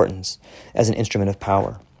importance as an instrument of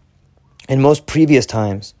power. In most previous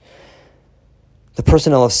times, the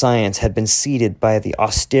personnel of science had been seated by the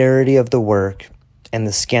austerity of the work and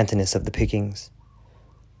the scantiness of the pickings.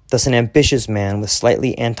 Thus, an ambitious man with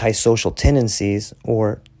slightly antisocial tendencies,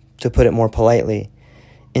 or, to put it more politely,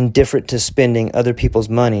 indifferent to spending other people's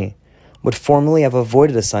money, would formerly have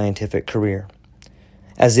avoided a scientific career,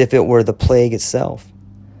 as if it were the plague itself.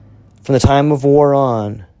 From the time of war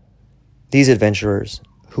on, these adventurers,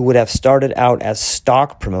 who would have started out as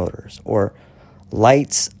stock promoters or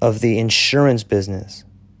lights of the insurance business,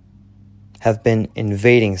 have been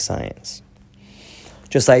invading science.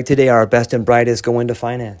 Just like today, our best and brightest go into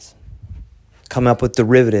finance, come up with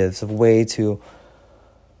derivatives of way to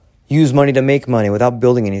use money to make money without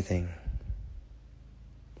building anything.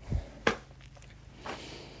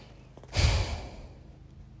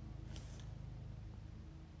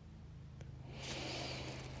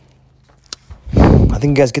 I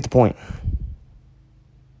think you guys get the point.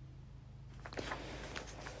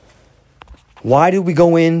 Why did we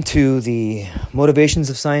go into the motivations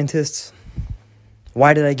of scientists?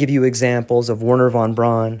 Why did I give you examples of Wernher von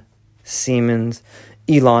Braun, Siemens,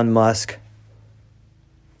 Elon Musk?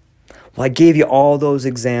 Well, I gave you all those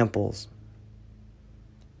examples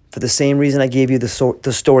for the same reason I gave you the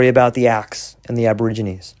story about the axe and the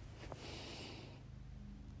Aborigines.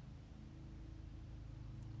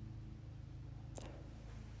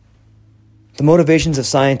 The motivations of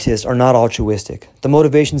scientists are not altruistic. The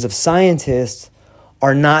motivations of scientists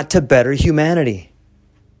are not to better humanity.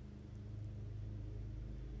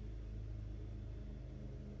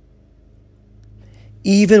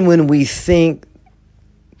 Even when we think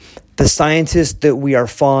the scientists that we are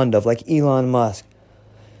fond of, like Elon Musk,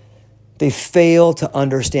 they fail to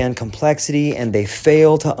understand complexity and they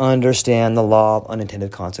fail to understand the law of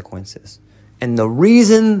unintended consequences. And the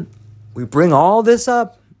reason we bring all this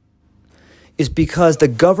up is because the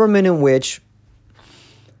government in which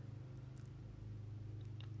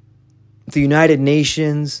the United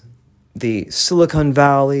Nations, the Silicon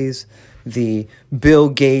Valleys, the Bill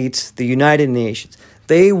Gates, the United Nations,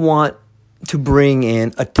 they want to bring in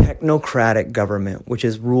a technocratic government which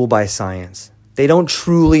is ruled by science. They don't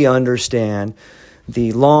truly understand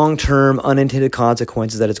the long-term unintended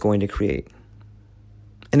consequences that it's going to create.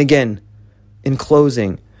 And again, in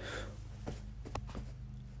closing,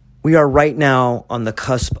 we are right now on the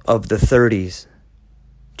cusp of the 30s.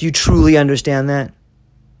 Do you truly understand that?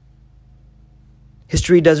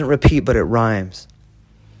 History doesn't repeat, but it rhymes.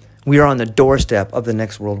 We are on the doorstep of the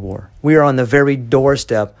next world war. We are on the very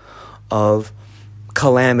doorstep of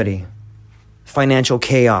calamity, financial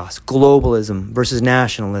chaos, globalism versus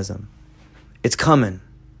nationalism. It's coming.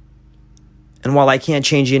 And while I can't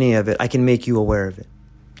change any of it, I can make you aware of it.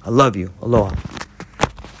 I love you. Aloha.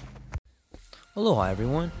 Aloha,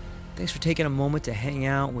 everyone. Thanks for taking a moment to hang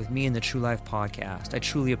out with me in the True Life Podcast. I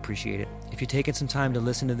truly appreciate it. If you're taking some time to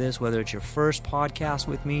listen to this, whether it's your first podcast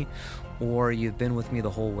with me or you've been with me the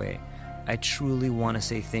whole way, I truly want to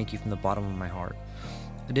say thank you from the bottom of my heart.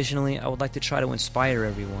 Additionally, I would like to try to inspire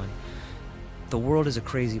everyone. The world is a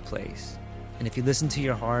crazy place, and if you listen to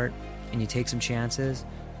your heart and you take some chances,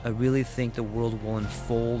 I really think the world will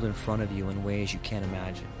unfold in front of you in ways you can't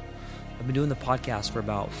imagine. I've been doing the podcast for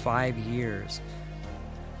about 5 years.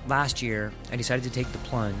 Last year, I decided to take the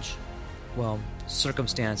plunge. Well,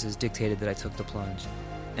 circumstances dictated that I took the plunge,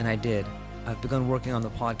 and I did. I've begun working on the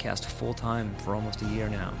podcast full-time for almost a year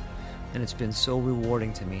now, and it's been so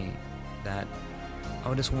rewarding to me that I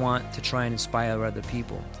would just want to try and inspire other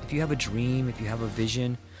people. If you have a dream, if you have a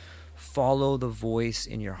vision, follow the voice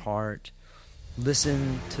in your heart,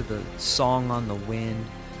 listen to the song on the wind,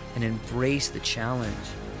 and embrace the challenge.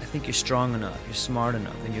 I think you're strong enough, you're smart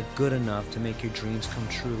enough, and you're good enough to make your dreams come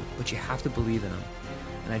true, but you have to believe in them.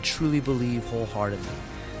 And I truly believe wholeheartedly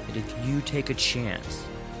that if you take a chance,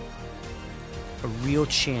 a real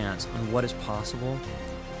chance on what is possible,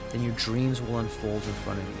 then your dreams will unfold in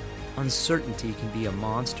front of you. Uncertainty can be a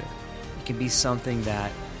monster. It can be something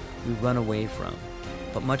that we run away from.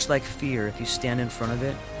 But much like fear, if you stand in front of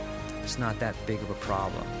it, it's not that big of a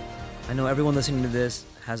problem. I know everyone listening to this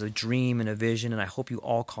has a dream and a vision, and I hope you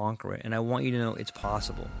all conquer it. And I want you to know it's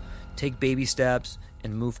possible. Take baby steps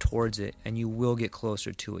and move towards it, and you will get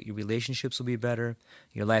closer to it. Your relationships will be better.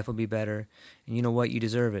 Your life will be better. And you know what? You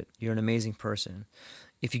deserve it. You're an amazing person.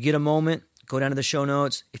 If you get a moment, go down to the show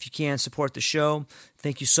notes. If you can, support the show.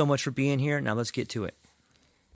 Thank you so much for being here. Now let's get to it.